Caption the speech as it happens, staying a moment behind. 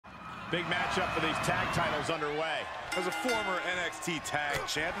Big matchup for these tag titles underway. As a former NXT tag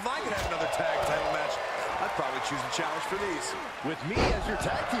champ, if I could have another tag title match, I'd probably choose a challenge for these. With me as your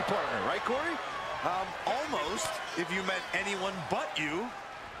tag team partner, right, Corey? Almost, if you meant anyone but you.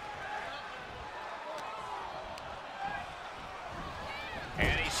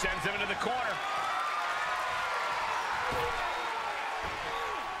 And he sends him into the corner.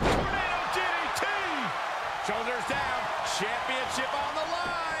 Tornado DDT! Shoulders down. Championship on the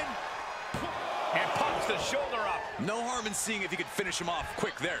line. And pumps the shoulder up. No harm in seeing if you could finish him off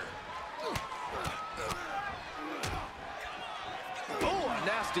quick there. Oh, a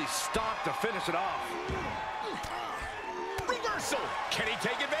nasty stop to finish it off. Reversal. Can he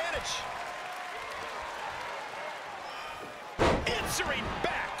take advantage? Answering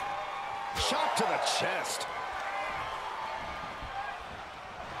back. Shot to the chest.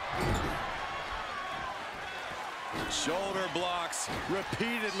 Shoulder blocks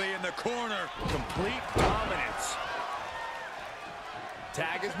repeatedly in the corner. Complete dominance.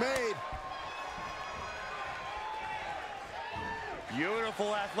 Tag is made.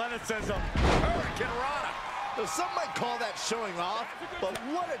 Beautiful athleticism. Hurricane Rana. Now, some might call that showing off, but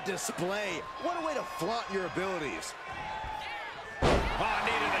what a display. What a way to flaunt your abilities. Oh,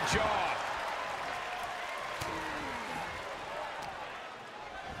 knee to the jaw.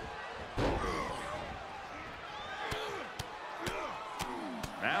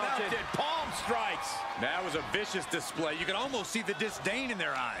 Mounted palm strikes. That was a vicious display. You can almost see the disdain in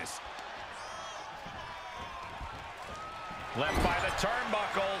their eyes. Left by the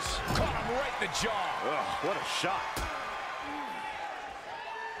turnbuckles. Caught him right in the jaw. Ugh, what a shot.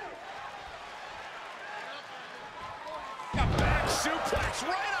 A back suplex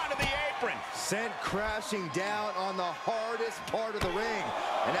right onto the apron. Sent crashing down on the hardest part of the ring.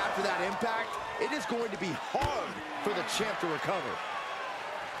 And after that impact, it is going to be hard for the champ to recover.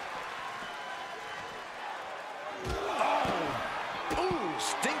 Oh! Ooh,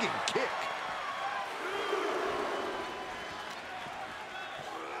 stinging kick.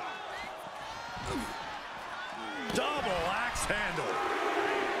 Double axe handle.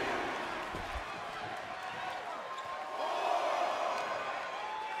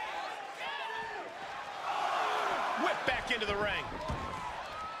 Whip back into the ring.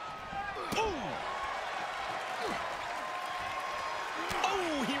 Ooh!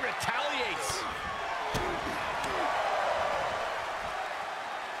 Oh, he retaliates.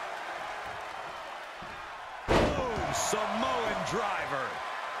 Boom, Samoan driver.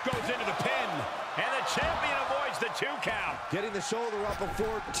 Goes into the pin. And the champion avoids the 2 count. Getting the shoulder up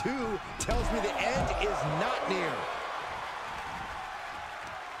before 2 tells me the end is not near.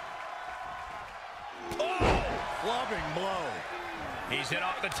 Oh! Clubbing blow. He's in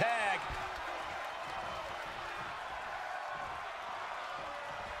off the tag.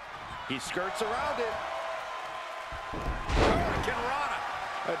 He skirts around it. Hurricane Rana.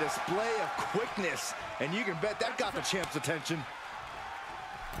 A display of quickness, and you can bet that got the champ's attention.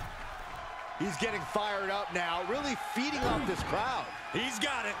 He's getting fired up now, really feeding off this crowd. He's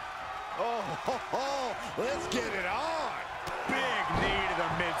got it. Oh, ho, ho, let's get it on. Big knee to the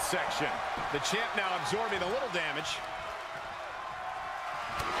midsection. The champ now absorbing a little damage.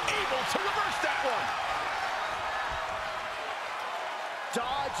 Able to reverse that one.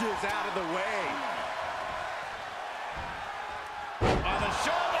 Dodges out of the way. On the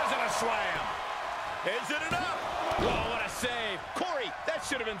shoulders and a slam. Is it enough? Oh, what a save. Corey, that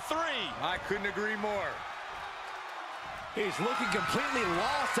should have been 3. I couldn't agree more. He's looking completely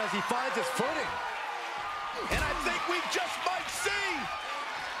lost as he finds his footing. And I think we just might see.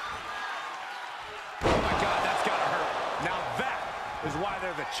 Oh my God, that's gotta hurt. Now that is why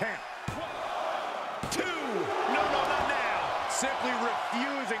they're the champ. 2. No, not now. Simply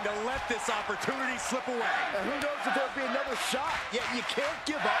refusing to let this opportunity slip away. And who knows if there'll be another shot, yet you can't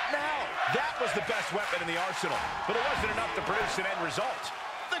give up now. That was the best weapon in the arsenal, but it wasn't enough to produce an end result.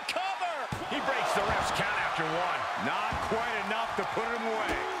 The cover! He breaks the ref's count after 1. Not quite enough to put him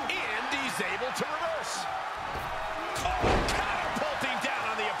away. And he's able to reverse. Oh, catapulting down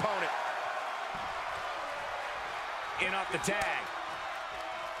on the opponent. In off the tag.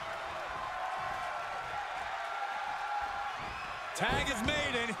 Tag is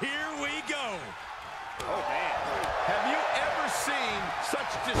made, and here we go. Oh, man. Have you ever seen such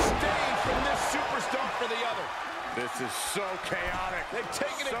disdain from this superstar for the other? This is so chaotic. They've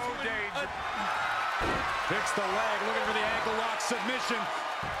taken it so to dangerous. Fix the leg, looking for the ankle lock submission.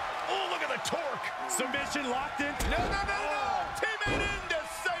 Oh, look at the torque. Submission locked in. No. Teammate in to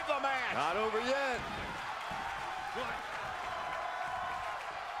save the match. Not over yet.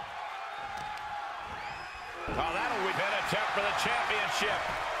 Oh, that'll be an attempt for the championship.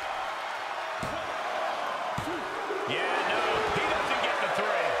 Yeah, no, he doesn't get the 3.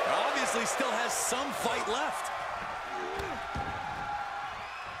 Obviously still has some fight left.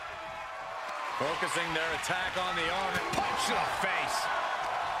 Focusing their attack on the arm. Punch to the face.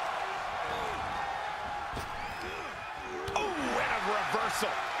 Oh, and a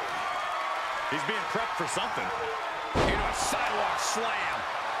reversal. He's being prepped for something. Into a sidewalk slam.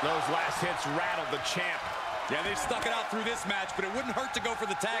 Those last hits rattled the champ. Yeah, they've stuck it out through this match, but it wouldn't hurt to go for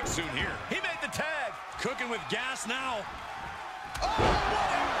the tag soon here. He made the tag. Cooking with gas now. Oh,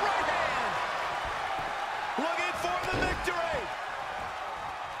 what a right hand. Looking for the victory.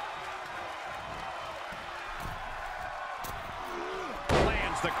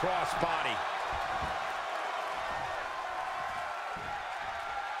 Lands the crossbody.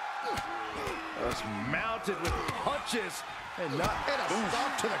 Just mounted with punches and a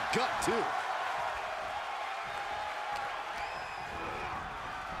stop to the gut, too.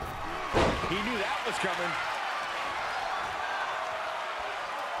 He knew that was coming.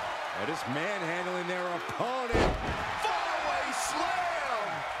 That is manhandling their opponent. Far-away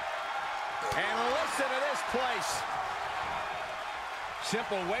slam. And listen to this place.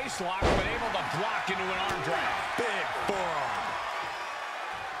 Simple waist lock, but able to block into an arm drag. Big forearm.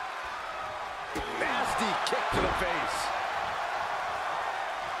 Nasty kick to the face.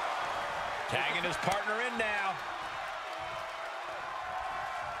 Tagging his partner in now.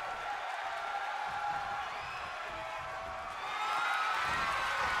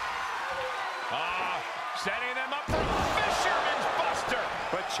 Setting them up for a Fisherman's Buster.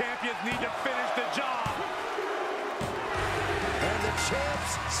 But champions need to finish the job. And the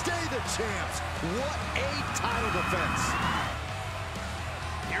champs stay the champs. What a title defense.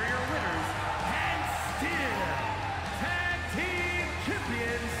 Here are your winners and still tag team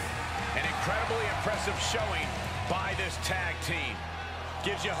champions. An incredibly impressive showing by this tag team.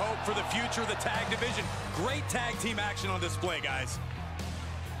 Gives you hope for the future of the tag division. Great tag team action on display, guys.